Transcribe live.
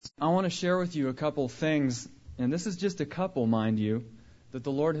I want to share with you a couple things, and this is just a couple, mind you, that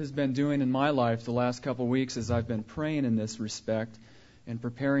the Lord has been doing in my life the last couple weeks as I've been praying in this respect and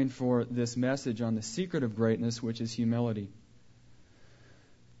preparing for this message on the secret of greatness, which is humility.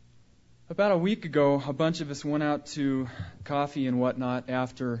 About a week ago, a bunch of us went out to coffee and whatnot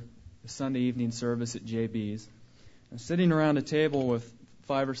after the Sunday evening service at JB's. I was sitting around a table with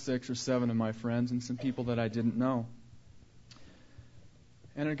 5 or 6 or 7 of my friends and some people that I didn't know.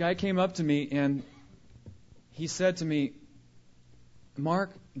 And a guy came up to me and he said to me, "Mark,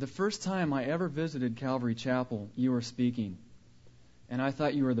 the first time I ever visited Calvary Chapel, you were speaking, and I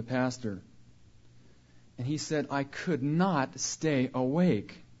thought you were the pastor." And he said, "I could not stay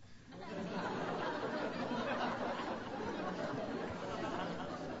awake."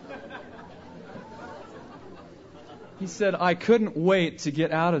 He said, "I couldn't wait to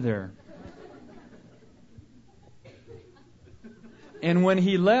get out of there." And when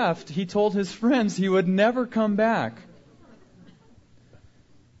he left, he told his friends he would never come back.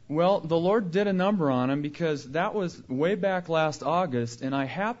 Well, the Lord did a number on him because that was way back last August, and I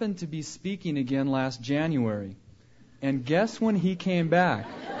happened to be speaking again last January. And guess when he came back?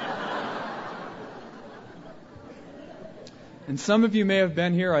 And some of you may have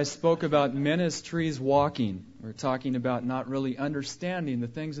been here. I spoke about men as trees walking. We're talking about not really understanding the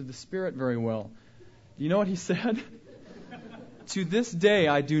things of the Spirit very well. Do you know what he said? "To this day,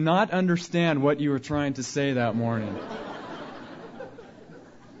 I do not understand what you were trying to say that morning."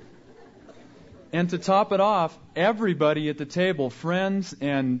 And to top it off, everybody at the table, friends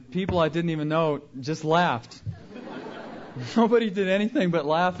and people I didn't even know, just laughed. Nobody did anything but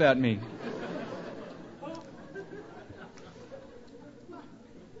laugh at me.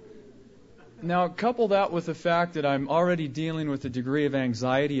 Now, couple that with the fact that I'm already dealing with a degree of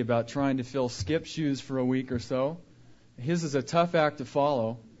anxiety about trying to fill Skip's shoes for a week or so. His is a tough act to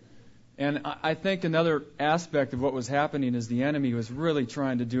follow. And I think another aspect of what was happening is the enemy was really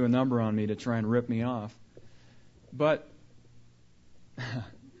trying to do a number on me to try and rip me off. But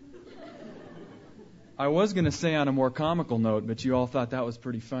I was going to say on a more comical note, but you all thought that was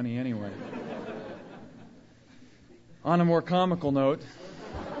pretty funny anyway. On a more comical note,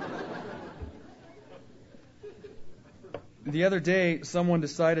 the other day someone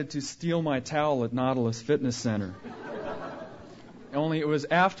decided to steal my towel at Nautilus Fitness Center. Only it was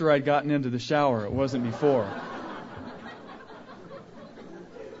after I'd gotten into the shower. It wasn't before.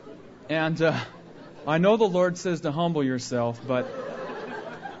 And I know the Lord says to humble yourself, but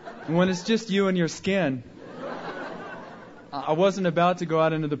when it's just you and your skin, I wasn't about to go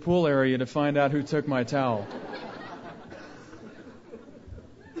out into the pool area to find out who took my towel.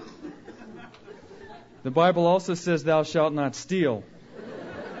 The Bible also says, "Thou shalt not steal."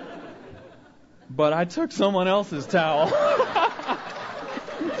 But I took someone else's towel.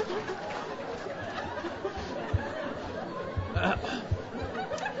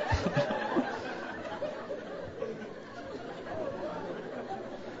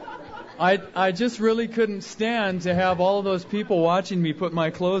 I just really couldn't stand to have all of those people watching me put my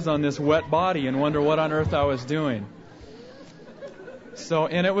clothes on this wet body and wonder what on earth I was doing. So,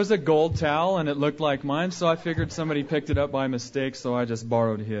 and it was a gold towel, and it looked like mine, so I figured somebody picked it up by mistake, so I just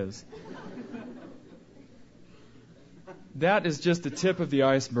borrowed his. That is just the tip of the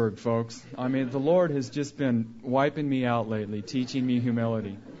iceberg, folks. I mean, the Lord has just been wiping me out lately, teaching me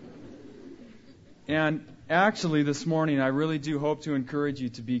humility. And actually, this morning, I really do hope to encourage you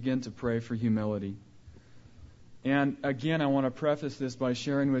to begin to pray for humility. And again, I want to preface this by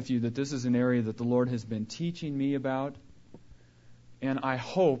sharing with you that this is an area that the Lord has been teaching me about. And I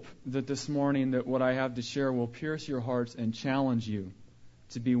hope that this morning that what I have to share will pierce your hearts and challenge you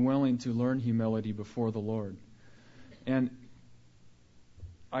to be willing to learn humility before the Lord. And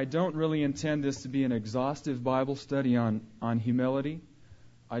I don't really intend this to be an exhaustive Bible study on humility.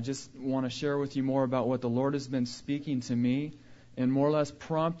 I just want to share with you more about what the Lord has been speaking to me and more or less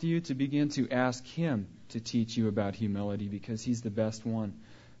prompt you to begin to ask Him to teach you about humility because He's the best one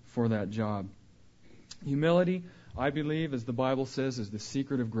for that job. Humility, I believe, as the Bible says, is the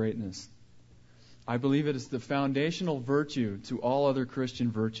secret of greatness. I believe it is the foundational virtue to all other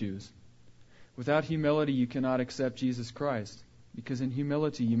Christian virtues. Without humility, you cannot accept Jesus Christ, because in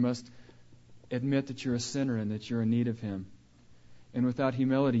humility you must admit that you're a sinner and that you're in need of Him. And without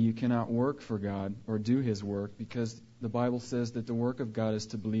humility, you cannot work for God or do His work, because the Bible says that the work of God is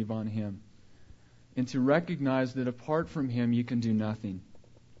to believe on Him and to recognize that apart from Him you can do nothing.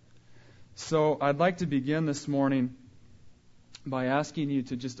 So I'd like to begin this morning by asking you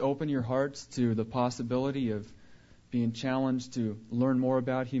to just open your hearts to the possibility of being challenged to learn more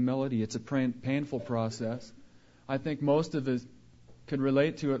about humility. It's a painful process. I think most of us could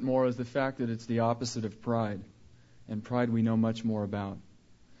relate to it more as the fact that it's the opposite of pride. And pride we know much more about.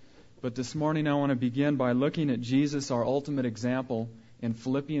 But this morning I want to begin by looking at Jesus, our ultimate example, in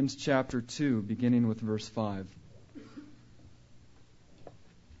Philippians chapter 2, beginning with verse 5.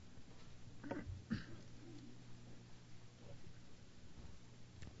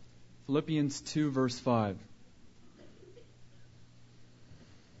 Philippians 2, verse 5.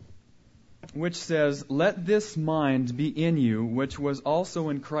 Which says, "Let this mind be in you, which was also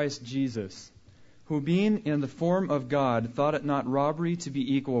in Christ Jesus, who being in the form of God, thought it not robbery to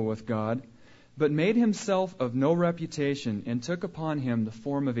be equal with God, but made himself of no reputation, and took upon him the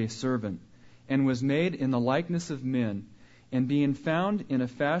form of a servant, and was made in the likeness of men. And being found in a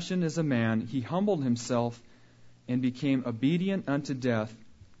fashion as a man, he humbled himself, and became obedient unto death,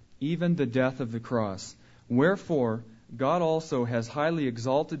 even the death of the cross. Wherefore God also has highly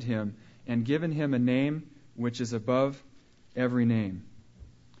exalted him, and given him a name which is above every name."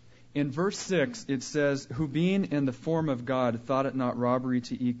 In verse 6, it says, "Who being in the form of God, thought it not robbery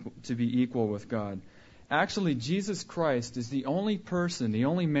to be equal with God." Actually, Jesus Christ is the only person, the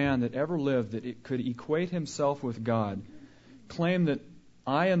only man that ever lived that could equate himself with God, claim that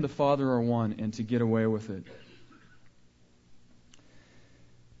I and the Father are one, and to get away with it.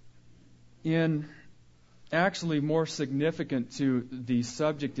 In actually more significant to the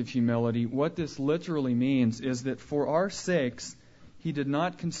subject of humility, what this literally means is that for our sakes, he did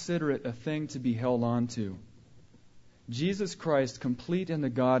not consider it a thing to be held on to. Jesus Christ, complete in the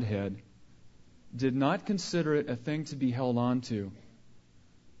Godhead, did not consider it a thing to be held on to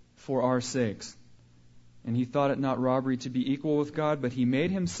for our sakes. And he thought it not robbery to be equal with God, but he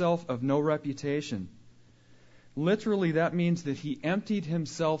made himself of no reputation. Literally, that means that he emptied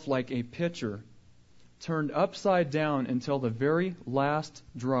himself like a pitcher, turned upside down until the very last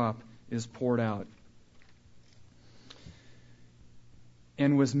drop is poured out,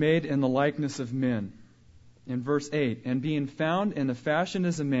 and was made in the likeness of men. In verse 8, "And being found in the fashion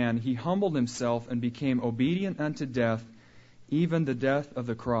as a man, he humbled himself and became obedient unto death, even the death of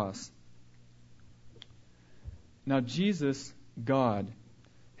the cross." Now Jesus, God,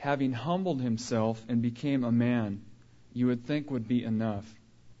 having humbled himself and became a man, you would think would be enough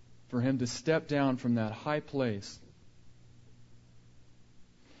for him to step down from that high place.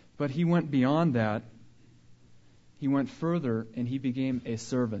 But he went beyond that. He went further, and he became a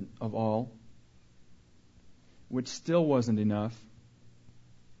servant of all, which still wasn't enough.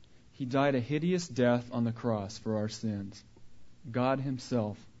 He died a hideous death on the cross for our sins. God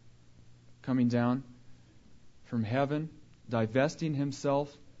himself coming down from heaven, divesting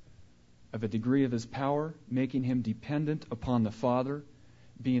himself of a degree of his power, making him dependent upon the Father,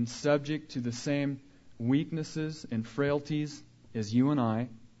 being subject to the same weaknesses and frailties as you and I,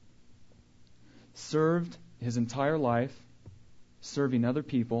 served his entire life, serving other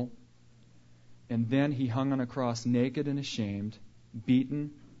people, and then he hung on a cross naked and ashamed,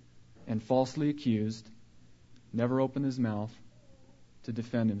 beaten and falsely accused, never opened his mouth to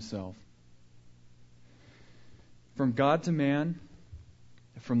defend himself. From God to man,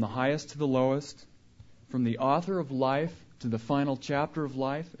 from the highest to the lowest, from the author of life to the final chapter of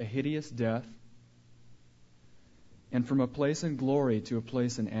life, a hideous death, and from a place in glory to a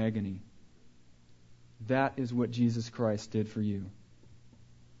place in agony. That is what Jesus Christ did for you.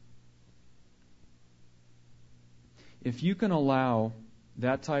 If you can allow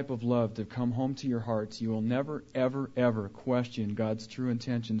that type of love to come home to your hearts, you will never, ever, ever question God's true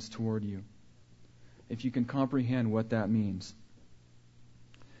intentions toward you. If you can comprehend what that means.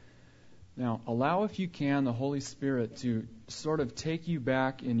 Now, allow, if you can, the Holy Spirit to sort of take you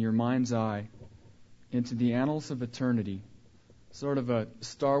back in your mind's eye into the annals of eternity, sort of a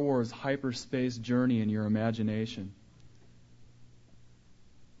Star Wars hyperspace journey in your imagination.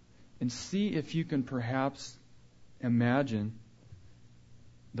 And see if you can perhaps imagine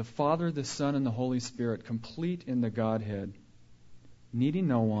the Father, the Son, and the Holy Spirit complete in the Godhead, needing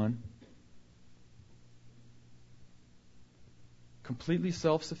no one, completely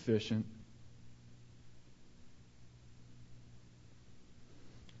self-sufficient,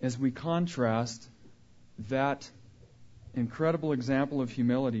 as we contrast that incredible example of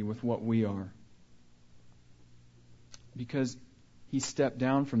humility with what we are. Because he stepped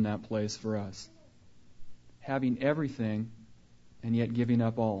down from that place for us, having everything and yet giving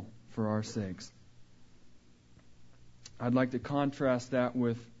up all for our sakes. I'd like to contrast that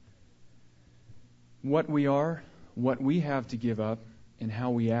with what we are, what we have to give up, and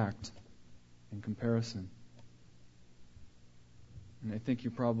how we act in comparison. And I think you're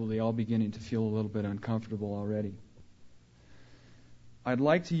probably all beginning to feel a little bit uncomfortable already. I'd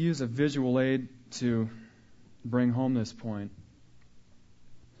like to use a visual aid to bring home this point.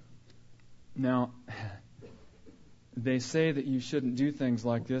 Now, they say that you shouldn't do things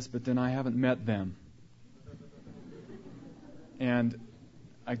like this, but then I haven't met them. And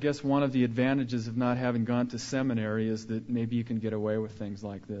I guess one of the advantages of not having gone to seminary is that maybe you can get away with things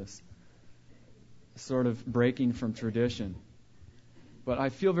like this, sort of breaking from tradition. But I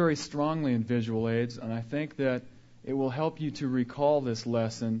feel very strongly in visual aids, and I think that it will help you to recall this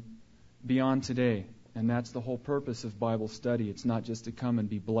lesson beyond today. And that's the whole purpose of Bible study. It's not just to come and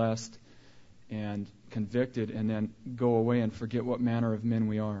be blessed and convicted and then go away and forget what manner of men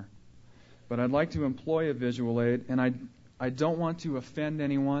we are. But I'd like to employ a visual aid, and I don't want to offend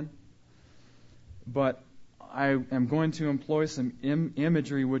anyone, but I am going to employ some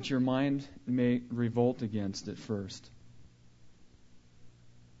imagery which your mind may revolt against at first.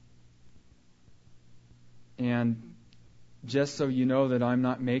 And just so you know that I'm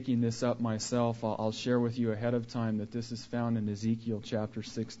not making this up myself, I'll share with you ahead of time that this is found in Ezekiel chapter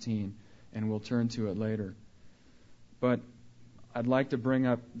 16, and we'll turn to it later. But I'd like to bring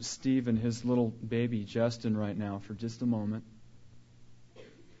up Steve and his little baby, Justin, right now for just a moment.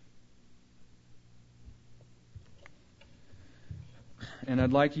 And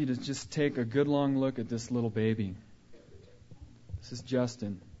I'd like you to just take a good long look at this little baby. This is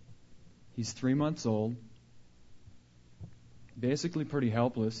Justin. He's 3 months old. Basically pretty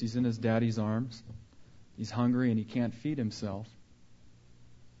helpless. He's in his daddy's arms. He's hungry and he can't feed himself.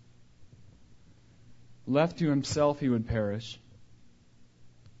 Left to himself, he would perish.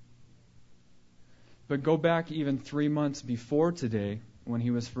 But go back even 3 months before today, when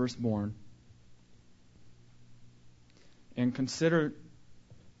he was first born, and consider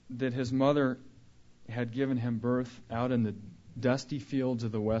that his mother had given him birth out in the dusty fields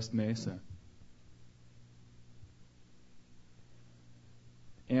of the West Mesa.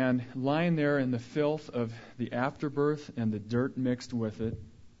 And lying there in the filth of the afterbirth and the dirt mixed with it,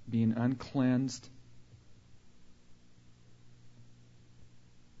 being uncleansed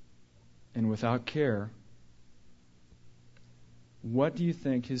and without care, what do you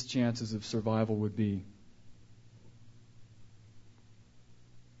think his chances of survival would be?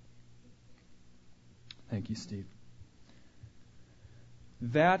 Thank you, Steve.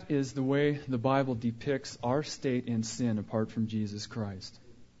 That is the way the Bible depicts our state in sin apart from Jesus Christ.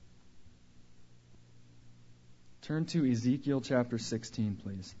 Turn to Ezekiel chapter 16,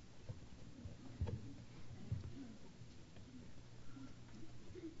 please.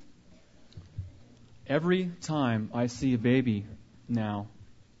 Every time I see a baby now,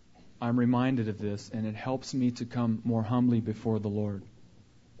 I'm reminded of this, and it helps me to come more humbly before the Lord.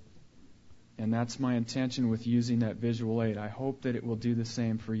 And that's my intention with using that visual aid. I hope that it will do the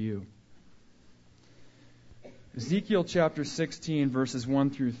same for you. Ezekiel chapter 16, verses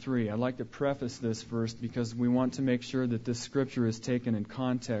 1 through 3. I'd like to preface this first because we want to make sure that this scripture is taken in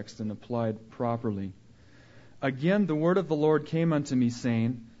context and applied properly. Again, the word of the Lord came unto me,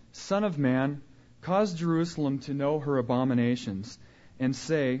 saying, Son of man, cause Jerusalem to know her abominations, and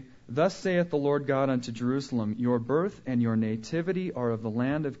say, Thus saith the Lord God unto Jerusalem, Your birth and your nativity are of the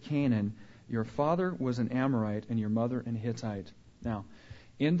land of Canaan. Your father was an Amorite, and your mother an Hittite. Now,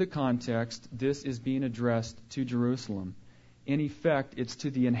 in the context, this is being addressed to Jerusalem. In effect, it's to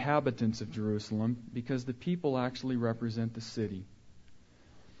the inhabitants of Jerusalem, because the people actually represent the city.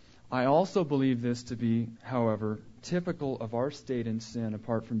 I also believe this to be, however, typical of our state in sin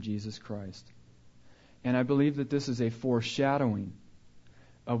apart from Jesus Christ. And I believe that this is a foreshadowing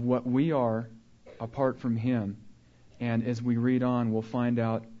of what we are apart from Him. And as we read on, we'll find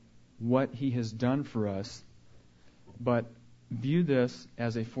out what He has done for us. But view this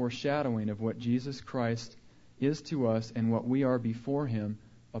as a foreshadowing of what Jesus Christ is to us and what we are before Him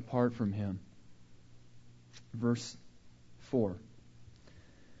apart from Him. Verse 4.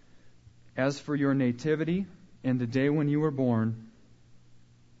 As for your nativity and the day when you were born,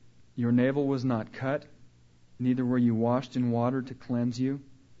 your navel was not cut, neither were you washed in water to cleanse you,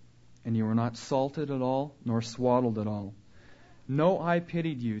 and you were not salted at all, nor swaddled at all. No eye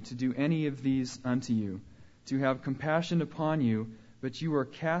pitied you to do any of these unto you, to have compassion upon you, but you were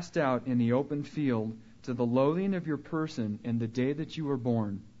cast out in the open field to the loathing of your person in the day that you were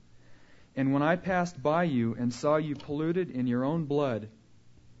born. And when I passed by you and saw you polluted in your own blood,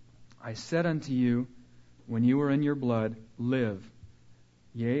 I said unto you, when you were in your blood, live.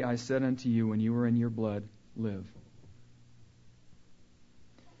 Yea, I said unto you, when you were in your blood, live.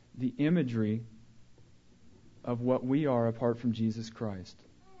 The imagery of what we are apart from Jesus Christ.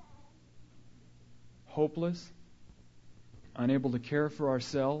 Hopeless, unable to care for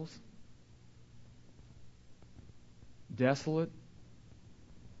ourselves, desolate,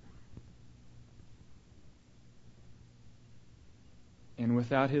 and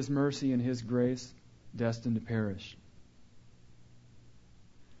without His mercy and His grace, destined to perish.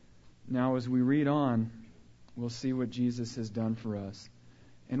 Now, as we read on, we'll see what Jesus has done for us.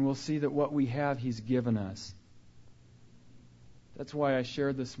 And we'll see that what we have, He's given us. That's why I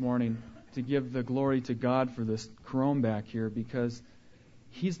shared this morning to give the glory to God for this chrome back here, because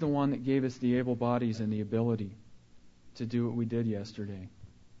He's the one that gave us the able bodies and the ability to do what we did yesterday.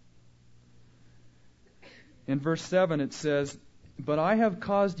 In verse 7 it says, "But I have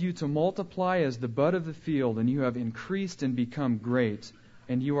caused you to multiply as the bud of the field, and you have increased and become great,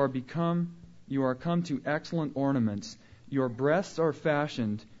 and you are come to excellent ornaments. Your breasts are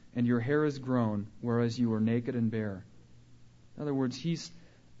fashioned, and your hair is grown, whereas you were naked and bare." In other words, He's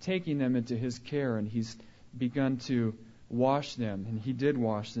taking them into His care, and He's begun to wash them, and He did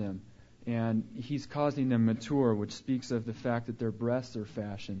wash them. And He's causing them mature, which speaks of the fact that their breasts are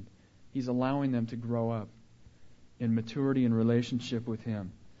fashioned. He's allowing them to grow up in maturity and relationship with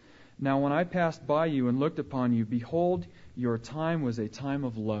Him. "Now when I passed by you and looked upon you, behold, your time was a time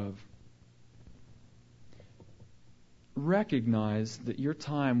of love." Recognize that your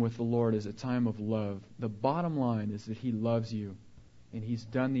time with the Lord is a time of love. The bottom line is that He loves you, and He's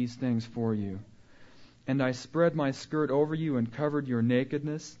done these things for you. "And I spread my skirt over you and covered your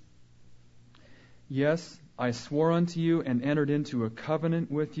nakedness. Yes, I swore unto you and entered into a covenant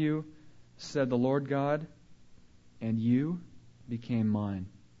with you, said the Lord God, and you became mine."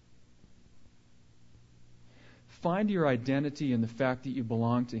 Find your identity in the fact that you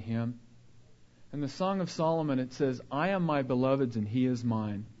belong to Him. In the Song of Solomon it says, "I am my beloved's and He is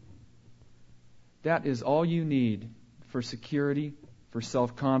mine." That is all you need for security, for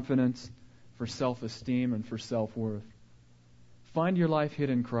self-confidence, for self-esteem, and for self-worth. Find your life hid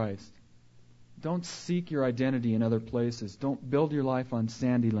in Christ. Don't seek your identity in other places. Don't build your life on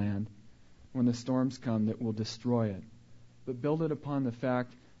sandy land when the storms come that will destroy it. But build it upon the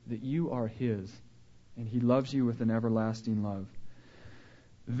fact that you are His, and He loves you with an everlasting love.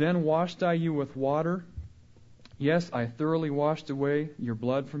 "Then washed I you with water. Yes, I thoroughly washed away your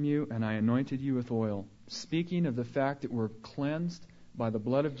blood from you, and I anointed you with oil." Speaking of the fact that we're cleansed by the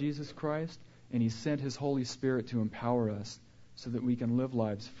blood of Jesus Christ, and He sent His Holy Spirit to empower us so that we can live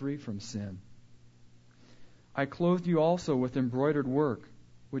lives free from sin. "I clothed you also with embroidered work,"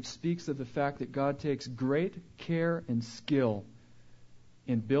 which speaks of the fact that God takes great care and skill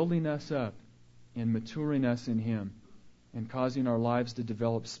in building us up, in maturing us in Him, and causing our lives to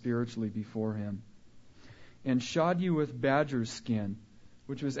develop spiritually before Him. "And shod you with badger's skin,"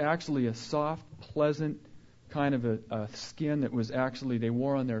 which was actually a soft, pleasant kind of a skin that was actually they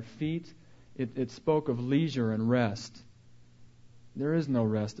wore on their feet. It spoke of leisure and rest. There is no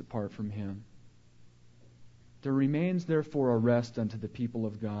rest apart from Him. "There remains therefore a rest unto the people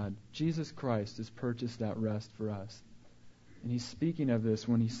of God." Jesus Christ has purchased that rest for us. And He's speaking of this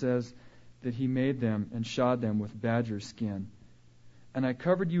when He says that He made them and shod them with badger skin. "And I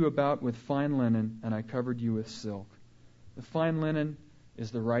covered you about with fine linen, and I covered you with silk." The fine linen is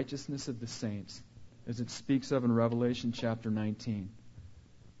the righteousness of the saints, as it speaks of in Revelation chapter 19.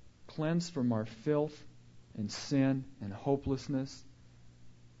 Cleansed from our filth and sin and hopelessness,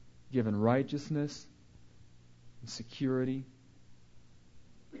 given righteousness and security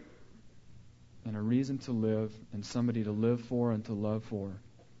and a reason to live and somebody to live for and to love for.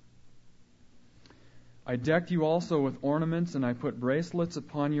 "I decked you also with ornaments, and I put bracelets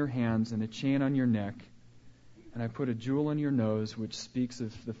upon your hands and a chain on your neck, and I put a jewel in your nose," which speaks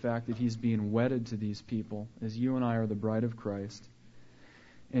of the fact that He's being wedded to these people, as you and I are the bride of Christ,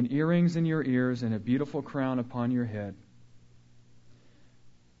 "and earrings in your ears and a beautiful crown upon your head.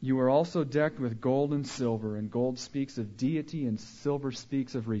 You are also decked with gold and silver," and gold speaks of deity and silver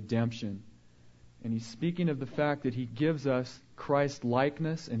speaks of redemption. And He's speaking of the fact that He gives us Christ's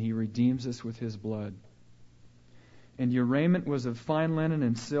likeness and He redeems us with His blood. "And your raiment was of fine linen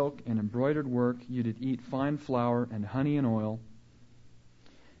and silk and embroidered work. You did eat fine flour and honey and oil.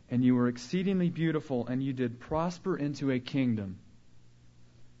 And you were exceedingly beautiful, and you did prosper into a kingdom.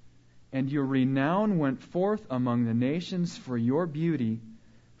 And your renown went forth among the nations for your beauty,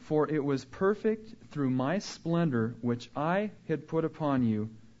 for it was perfect through my splendor, which I had put upon you,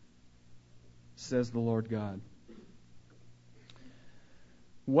 says the Lord God."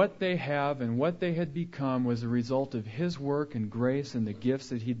 What they have and what they had become was a result of His work and grace and the gifts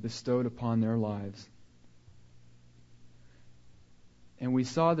that He'd bestowed upon their lives. And we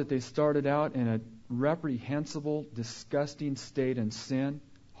saw that they started out in a reprehensible, disgusting state in sin,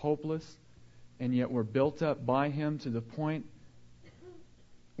 hopeless, and yet were built up by Him to the point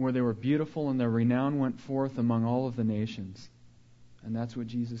where they were beautiful and their renown went forth among all of the nations. And that's what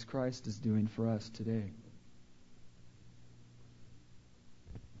Jesus Christ is doing for us today.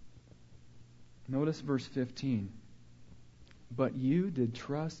 Notice verse 15. But you did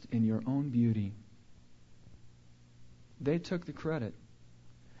trust in your own beauty. They took the credit.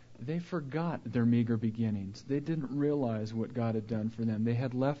 They forgot their meager beginnings. They didn't realize what God had done for them. They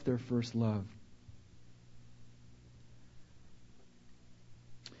had left their first love.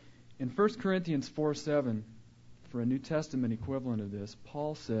 In 1 Corinthians 4:7, for a New Testament equivalent of this,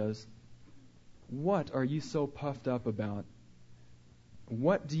 Paul says, "What are you so puffed up about?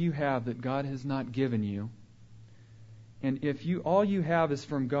 What do you have that God has not given you? And if all you have is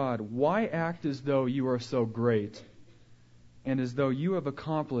from God, why act as though you are so great and as though you have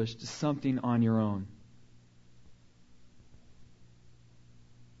accomplished something on your own?"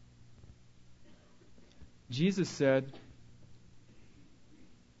 Jesus said,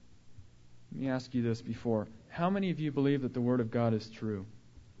 let me ask you this before. How many of you believe that the Word of God is true?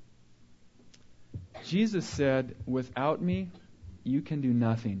 Jesus said, "Without me, you can do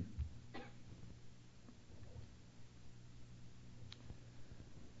nothing."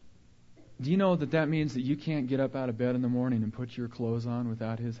 Do you know that means that you can't get up out of bed in the morning and put your clothes on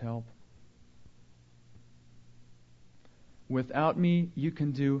without His help? Without me, you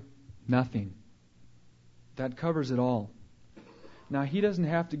can do nothing. That covers it all. Now, He doesn't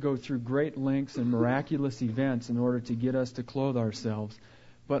have to go through great lengths and miraculous events in order to get us to clothe ourselves,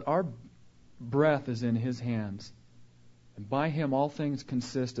 but our breath is in His hands. And by Him, all things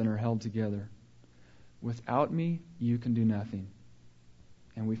consist and are held together. Without me, you can do nothing.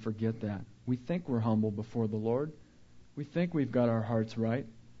 And we forget that. We think we're humble before the Lord. We think we've got our hearts right.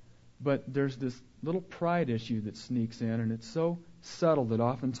 But there's this little pride issue that sneaks in, and it's so subtle that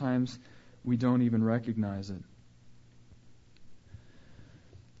oftentimes we don't even recognize it.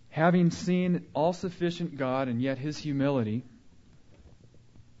 Having seen all-sufficient God and yet His humility,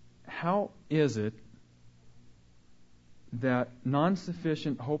 how is it that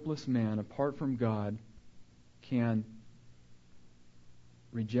non-sufficient, hopeless man, apart from God, can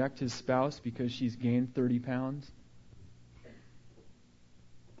reject his spouse because she's gained 30 pounds?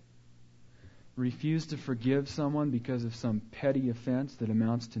 Refuse to forgive someone because of some petty offense that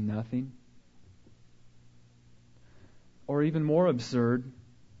amounts to nothing? Or even more absurd,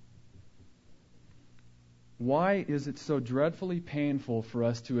 why is it so dreadfully painful for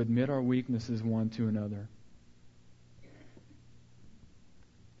us to admit our weaknesses one to another?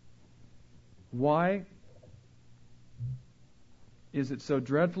 Why is it so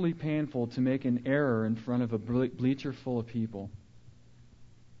dreadfully painful to make an error in front of a bleacher full of people?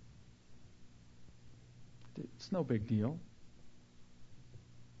 It's no big deal.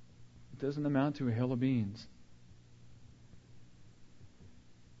 It doesn't amount to a hill of beans.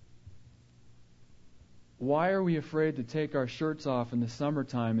 Why are we afraid to take our shirts off in the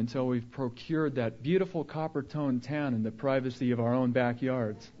summertime until we've procured that beautiful copper-toned tan in the privacy of our own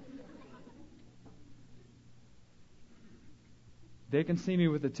backyards? They can see me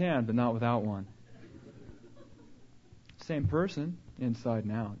with a tan, but not without one. Same person, inside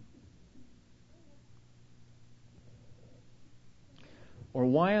and out. Or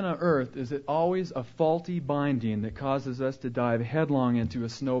why on earth is it always a faulty binding that causes us to dive headlong into a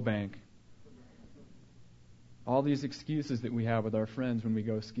snowbank? All these excuses that we have with our friends when we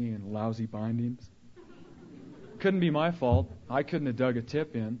go skiing, lousy bindings. Couldn't be my fault. I couldn't have dug a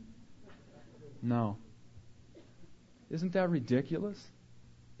tip in. No. Isn't that ridiculous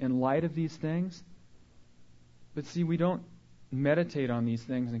in light of these things? But see, we don't meditate on these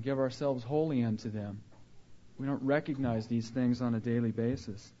things and give ourselves wholly unto them. We don't recognize these things on a daily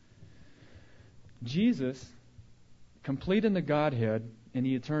basis. Jesus, complete in the Godhead in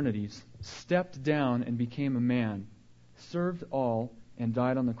the eternities, stepped down and became a man, served all, and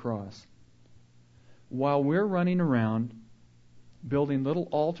died on the cross. While we're running around building little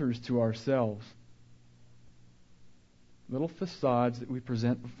altars to ourselves, little facades that we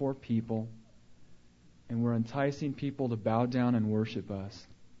present before people, and we're enticing people to bow down and worship us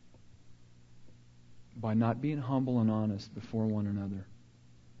by not being humble and honest before one another.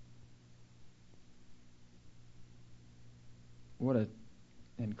 What an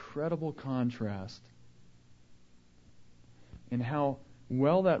incredible contrast. And how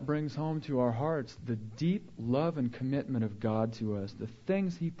well that brings home to our hearts the deep love and commitment of God to us, the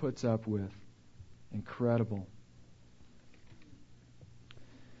things He puts up with. Incredible.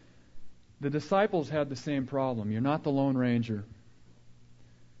 The disciples had the same problem. You're not the Lone Ranger.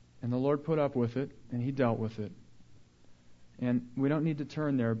 And the Lord put up with it, and He dealt with it. And we don't need to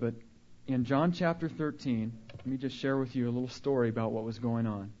turn there, but in John chapter 13, let me just share with you a little story about what was going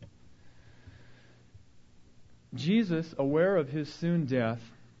on. Jesus, aware of His soon death,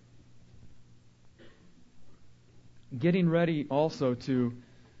 getting ready also to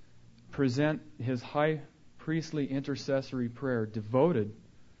present his high priestly intercessory prayer devoted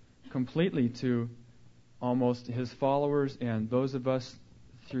completely to almost his followers and those of us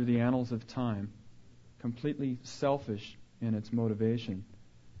through the annals of time, completely selfish in its motivation.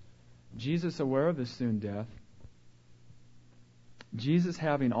 Jesus aware of his soon death, Jesus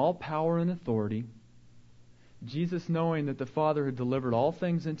having all power and authority, Jesus knowing that the Father had delivered all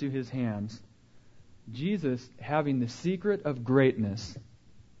things into his hands, Jesus having the secret of greatness,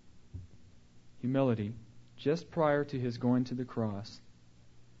 humility, just prior to his going to the cross,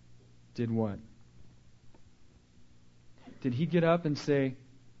 did what? Did he get up and say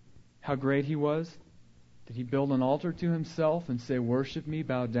how great he was? Did he build an altar to himself and say, "Worship me,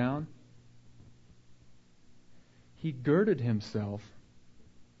 bow down"? He girded himself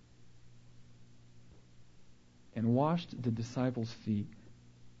and washed the disciples' feet.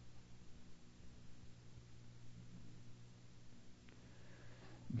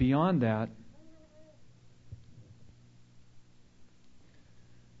 Beyond that,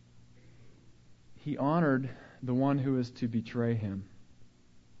 he honored the one who was to betray him.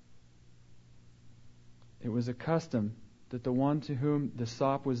 It was a custom that the one to whom the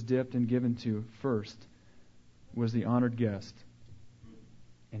sop was dipped and given to first was the honored guest.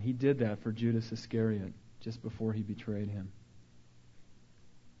 And he did that for Judas Iscariot just before he betrayed him.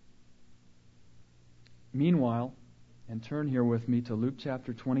 Meanwhile, and turn here with me to Luke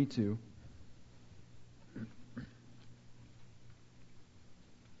chapter 22.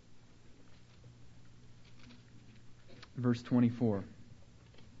 Verse 24.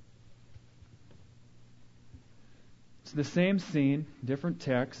 It's the same scene, different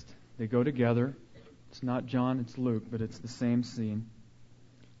text. They go together. It's not John, it's Luke, but it's the same scene.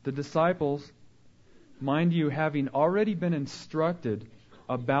 The disciples, mind you, having already been instructed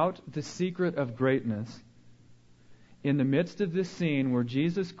about the secret of greatness, in the midst of this scene where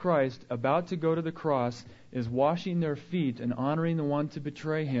Jesus Christ, about to go to the cross, is washing their feet and honoring the one to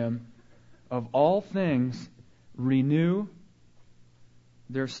betray him, of all things, renew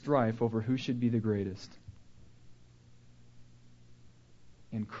their strife over who should be the greatest.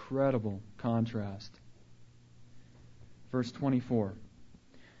 Incredible contrast. Verse 24.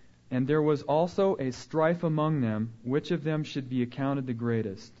 And there was also a strife among them, which of them should be accounted the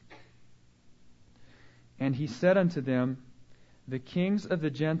greatest. And he said unto them, The kings of the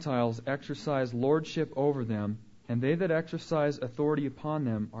Gentiles exercise lordship over them, and they that exercise authority upon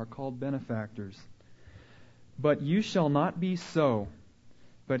them are called benefactors. But you shall not be so.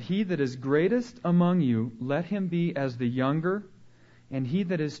 But he that is greatest among you, let him be as the younger, and he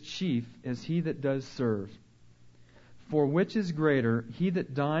that is chief as he that does serve. For which is greater, he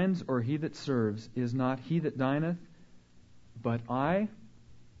that dines or he that serves? Is not he that dineth? But I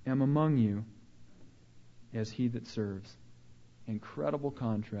am among you as he that serves. Incredible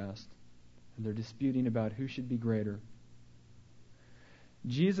contrast. And they're disputing about who should be greater.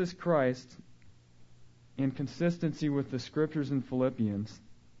 Jesus Christ, in consistency with the Scriptures in Philippians,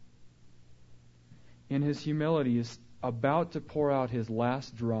 in his humility is about to pour out his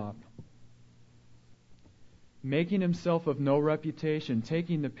last drop, making himself of no reputation,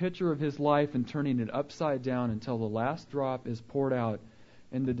 taking the pitcher of his life and turning it upside down until the last drop is poured out.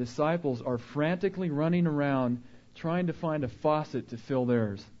 And the disciples are frantically running around trying to find a faucet to fill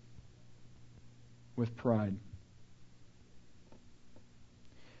theirs with pride.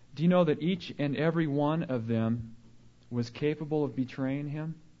 Do you know that each and every one of them was capable of betraying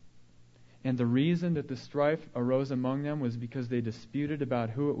him? And the reason that the strife arose among them was because they disputed about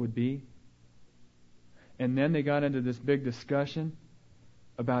who it would be. And then they got into this big discussion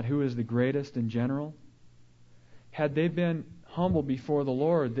about who is the greatest in general. Had they been humble before the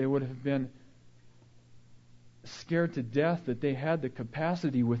Lord, they would have been scared to death that they had the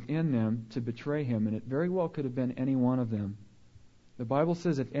capacity within them to betray him, and it very well could have been any one of them. The Bible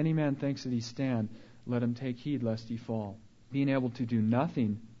says, if any man thinks that he stand, let him take heed lest he fall. Being able to do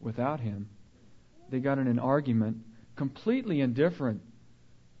nothing without him, they got in an argument completely indifferent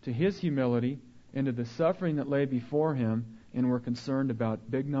to his humility and to the suffering that lay before him, and were concerned about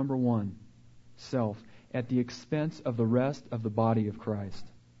big number one, self, at the expense of the rest of the body of Christ.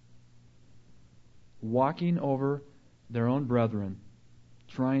 Walking over their own brethren,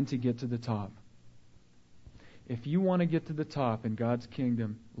 trying to get to the top. If you want to get to the top in God's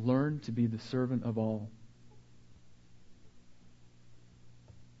kingdom, learn to be the servant of all.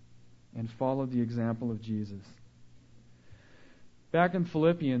 And follow the example of Jesus. Back in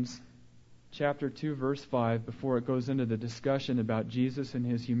Philippians chapter 2, verse 5, before it goes into the discussion about Jesus and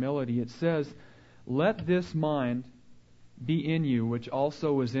his humility, it says, Let this mind be in you, which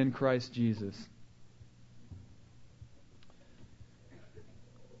also was in Christ Jesus.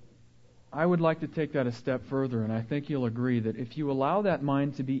 I would like to take that a step further, and I think you'll agree that if you allow that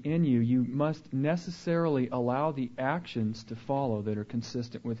mind to be in you, you must necessarily allow the actions to follow that are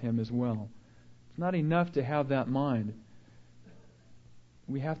consistent with Him as well. It's not enough to have that mind.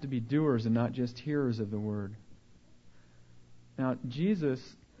 We have to be doers and not just hearers of the Word. Now,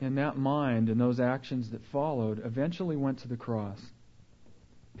 Jesus, in that mind and those actions that followed, eventually went to the cross.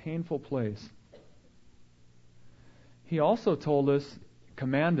 Painful place. He also told us,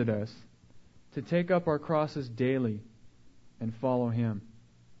 commanded us, to take up our crosses daily and follow Him.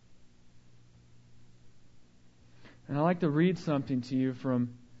 And I'd like to read something to you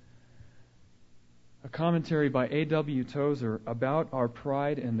from a commentary by A.W. Tozer about our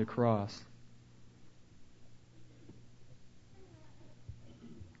pride and the cross.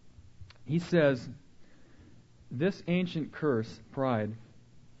 He says, "This ancient curse, pride,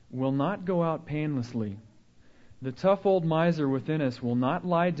 will not go out painlessly. The tough old miser within us will not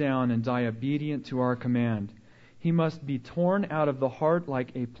lie down and die obedient to our command. He must be torn out of the heart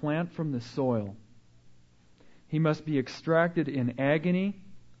like a plant from the soil. He must be extracted in agony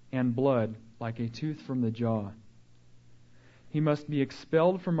and blood like a tooth from the jaw. He must be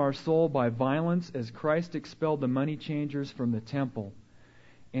expelled from our soul by violence as Christ expelled the money changers from the temple.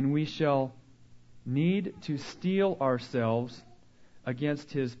 And we shall need to steel ourselves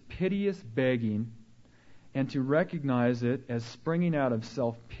against His piteous begging and to recognize it as springing out of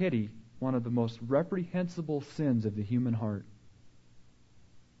self-pity, one of the most reprehensible sins of the human heart."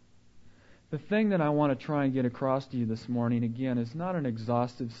 The thing that I want to try and get across to you this morning, again, is not an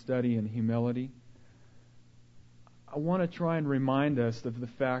exhaustive study in humility. I want to try and remind us of the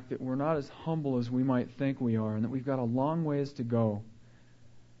fact that we're not as humble as we might think we are, and that we've got a long ways to go.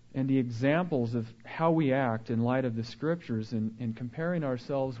 And the examples of how we act in light of the Scriptures and comparing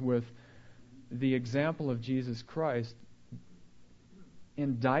ourselves with the example of Jesus Christ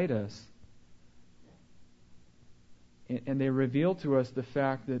indict us. And they reveal to us the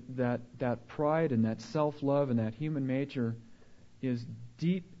fact that pride and that self-love and that human nature is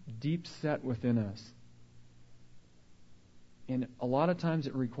deep, deep set within us. And a lot of times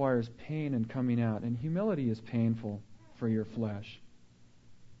it requires pain and coming out. And humility is painful for your flesh.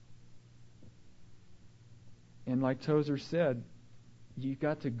 And like Tozer said, you've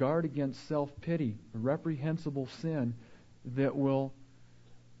got to guard against self-pity, a reprehensible sin that will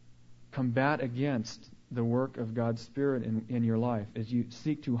combat against the work of God's Spirit in your life as you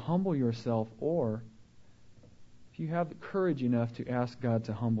seek to humble yourself, or if you have the courage enough to ask God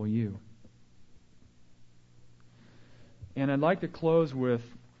to humble you. And I'd like to close with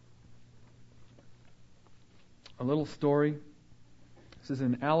a little story. This is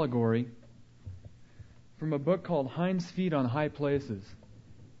an allegory from a book called Hind's Feet on High Places,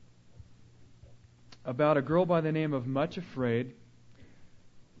 about a girl by the name of Much Afraid,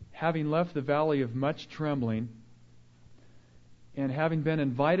 having left the valley of much trembling, and having been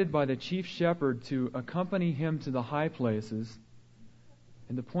invited by the chief shepherd to accompany him to the high places,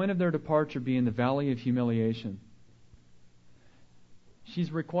 and the point of their departure being the valley of humiliation.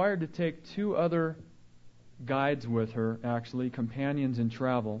 She's required to take 2 other guides with her, actually, companions in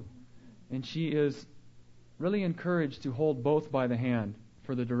travel, and she is really encouraged to hold both by the hand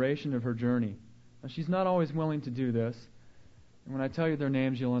for the duration of her journey. Now, she's not always willing to do this, and when I tell you their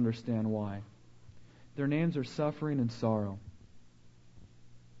names, you'll understand why. Their names are Suffering and Sorrow.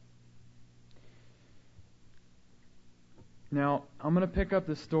 Now, I'm going to pick up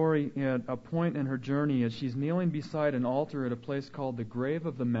the story at a point in her journey as she's kneeling beside an altar at a place called the Grave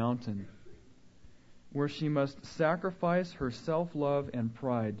of the Mountain, where she must sacrifice her self-love and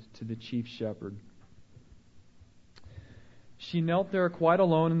pride to the chief shepherd. She knelt there quite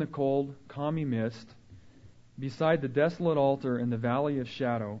alone in the cold, calmy mist, beside the desolate altar in the valley of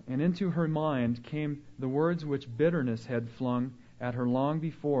shadow, and into her mind came the words which bitterness had flung at her long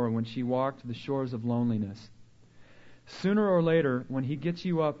before when she walked the shores of loneliness. Sooner or later, when He gets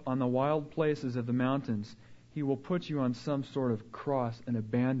you up on the wild places of the mountains, He will put you on some sort of cross and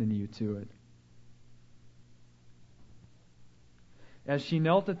abandon you to it. As she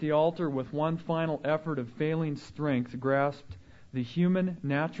knelt at the altar with one final effort of failing strength, grasped the human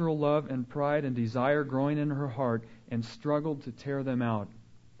natural love and pride and desire growing in her heart, and struggled to tear them out.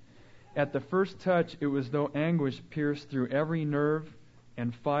 At the first touch, it was though anguish pierced through every nerve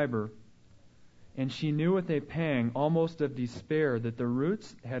and fiber, and she knew with a pang, almost of despair, that the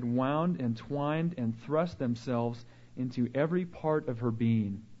roots had wound and twined and thrust themselves into every part of her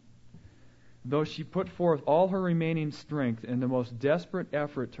being. Though she put forth all her remaining strength in the most desperate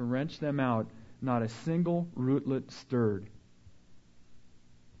effort to wrench them out, not a single rootlet stirred.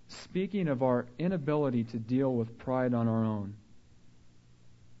 Speaking of our inability to deal with pride on our own,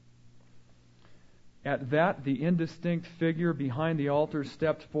 At that, the indistinct figure behind the altar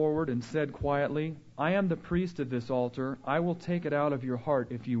stepped forward and said quietly, "I am the priest of this altar. I will take it out of your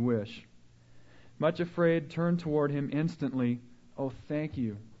heart if you wish." Much afraid, turned toward him instantly. "Oh, thank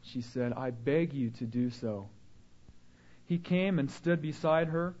you," she said. "I beg you to do so." He came and stood beside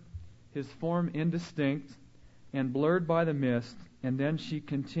her, his form indistinct and blurred by the mist, and then she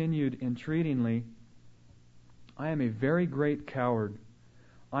continued entreatingly, "I am a very great coward.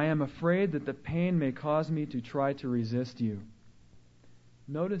 I am afraid that the pain may cause me to try to resist you."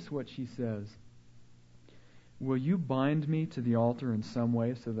 Notice what she says. "Will you bind me to the altar in some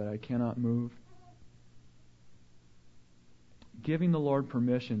way so that I cannot move?" Giving the Lord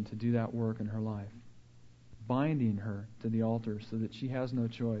permission to do that work in her life. Binding her to the altar so that she has no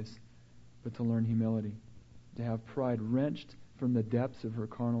choice but to learn humility, to have pride wrenched from the depths of her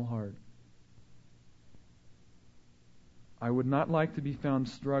carnal heart. "I would not like to be found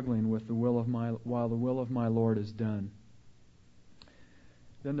struggling with the will of while the will of my Lord is done."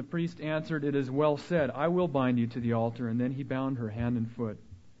 Then the priest answered, "It is well said. I will bind you to the altar." And then he bound her hand and foot.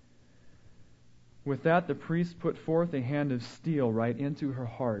 With that, the priest put forth a hand of steel right into her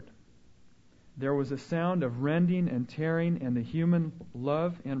heart. There was a sound of rending and tearing, and the human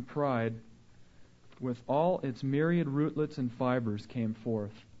love and pride, with all its myriad rootlets and fibers, came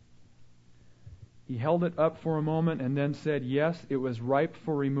forth. He held it up for a moment and then said, "Yes, it was ripe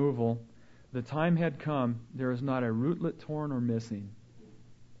for removal. The time had come. There is not a rootlet torn or missing."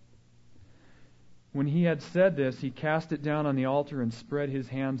 When he had said this, he cast it down on the altar and spread his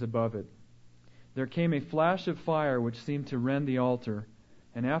hands above it. There came a flash of fire which seemed to rend the altar,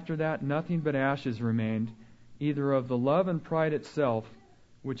 and after that nothing but ashes remained, either of the love and pride itself,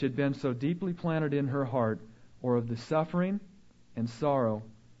 which had been so deeply planted in her heart, or of the suffering and sorrow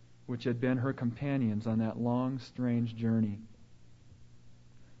which had been her companions on that long, strange journey.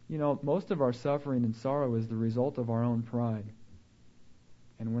 You know, most of our suffering and sorrow is the result of our own pride.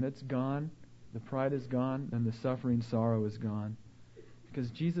 And when it's gone, the pride is gone, and the suffering, sorrow is gone. Because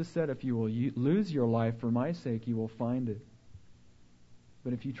Jesus said, if you will lose your life for my sake, you will find it.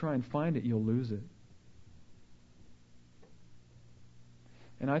 But if you try and find it, you'll lose it.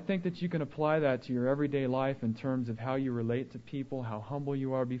 And I think that you can apply that to your everyday life in terms of how you relate to people, how humble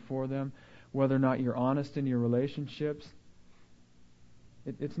you are before them, whether or not you're honest in your relationships.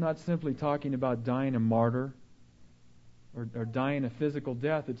 It's not simply talking about dying a martyr or dying a physical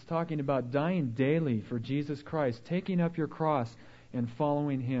death. It's talking about dying daily for Jesus Christ, taking up your cross and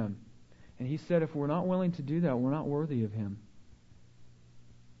following Him. And He said if we're not willing to do that, we're not worthy of Him.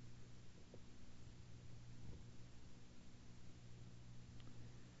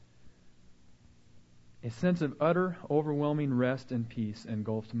 A sense of utter, overwhelming rest and peace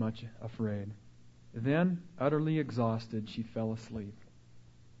engulfed Much Afraid. Then, utterly exhausted, she fell asleep.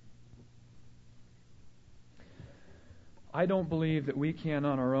 I don't believe that we can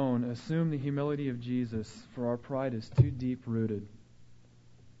on our own assume the humility of Jesus, for our pride is too deep-rooted.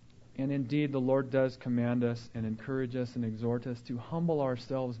 And indeed, the Lord does command us and encourage us and exhort us to humble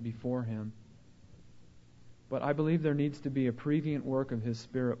ourselves before Him. But I believe there needs to be a prevenient work of His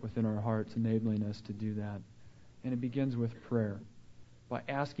Spirit within our hearts, enabling us to do that. And it begins with prayer, by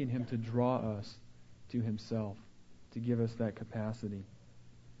asking Him to draw us to Himself, to give us that capacity.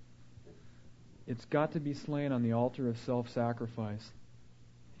 It's got to be slain on the altar of self-sacrifice.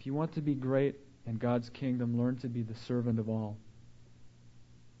 If you want to be great in God's kingdom, learn to be the servant of all.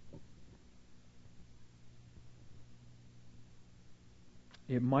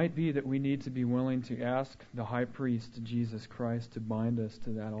 It might be that we need to be willing to ask the high priest, Jesus Christ, to bind us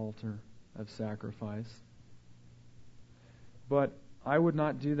to that altar of sacrifice. But I would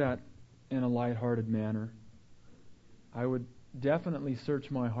not do that in a lighthearted manner. I would definitely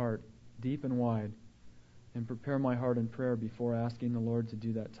search my heart deep and wide and prepare my heart in prayer before asking the Lord to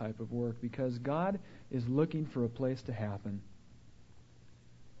do that type of work, because God is looking for a place to happen.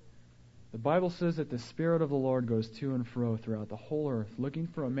 The Bible says that the Spirit of the Lord goes to and fro throughout the whole earth, looking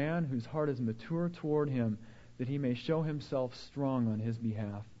for a man whose heart is mature toward Him, that He may show Himself strong on His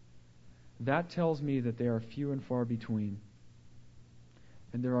behalf. That tells me that they are few and far between.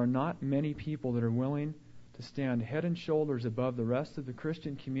 And there are not many people that are willing to stand head and shoulders above the rest of the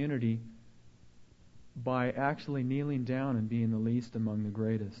Christian community by actually kneeling down and being the least among the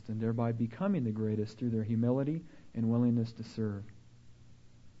greatest, and thereby becoming the greatest through their humility and willingness to serve.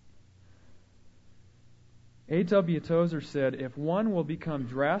 A.W. Tozer said, if one will become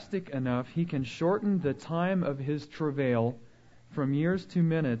drastic enough, he can shorten the time of his travail from years to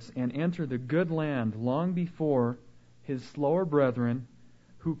minutes and enter the good land long before his slower brethren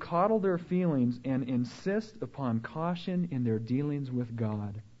who coddle their feelings and insist upon caution in their dealings with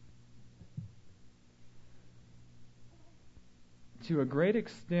God. to a great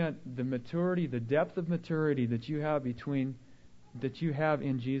extent, the maturity, the depth of maturity that you have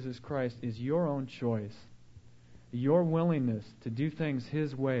in Jesus Christ is your own choice. Your willingness to do things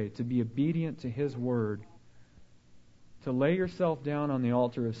His way, to be obedient to His word, to lay yourself down on the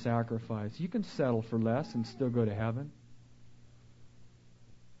altar of sacrifice. You can settle for less and still go to heaven.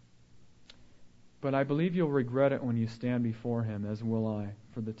 But I believe you'll regret it when you stand before Him, as will I,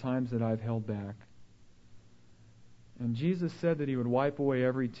 for the times that I've held back. And Jesus said that He would wipe away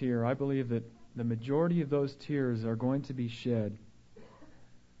every tear. I believe that the majority of those tears are going to be shed,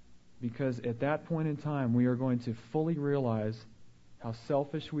 because at that point in time we are going to fully realize how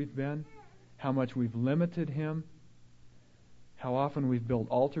selfish we've been, how much we've limited Him, how often we've built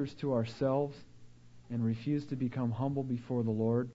altars to ourselves and refused to become humble before the Lord.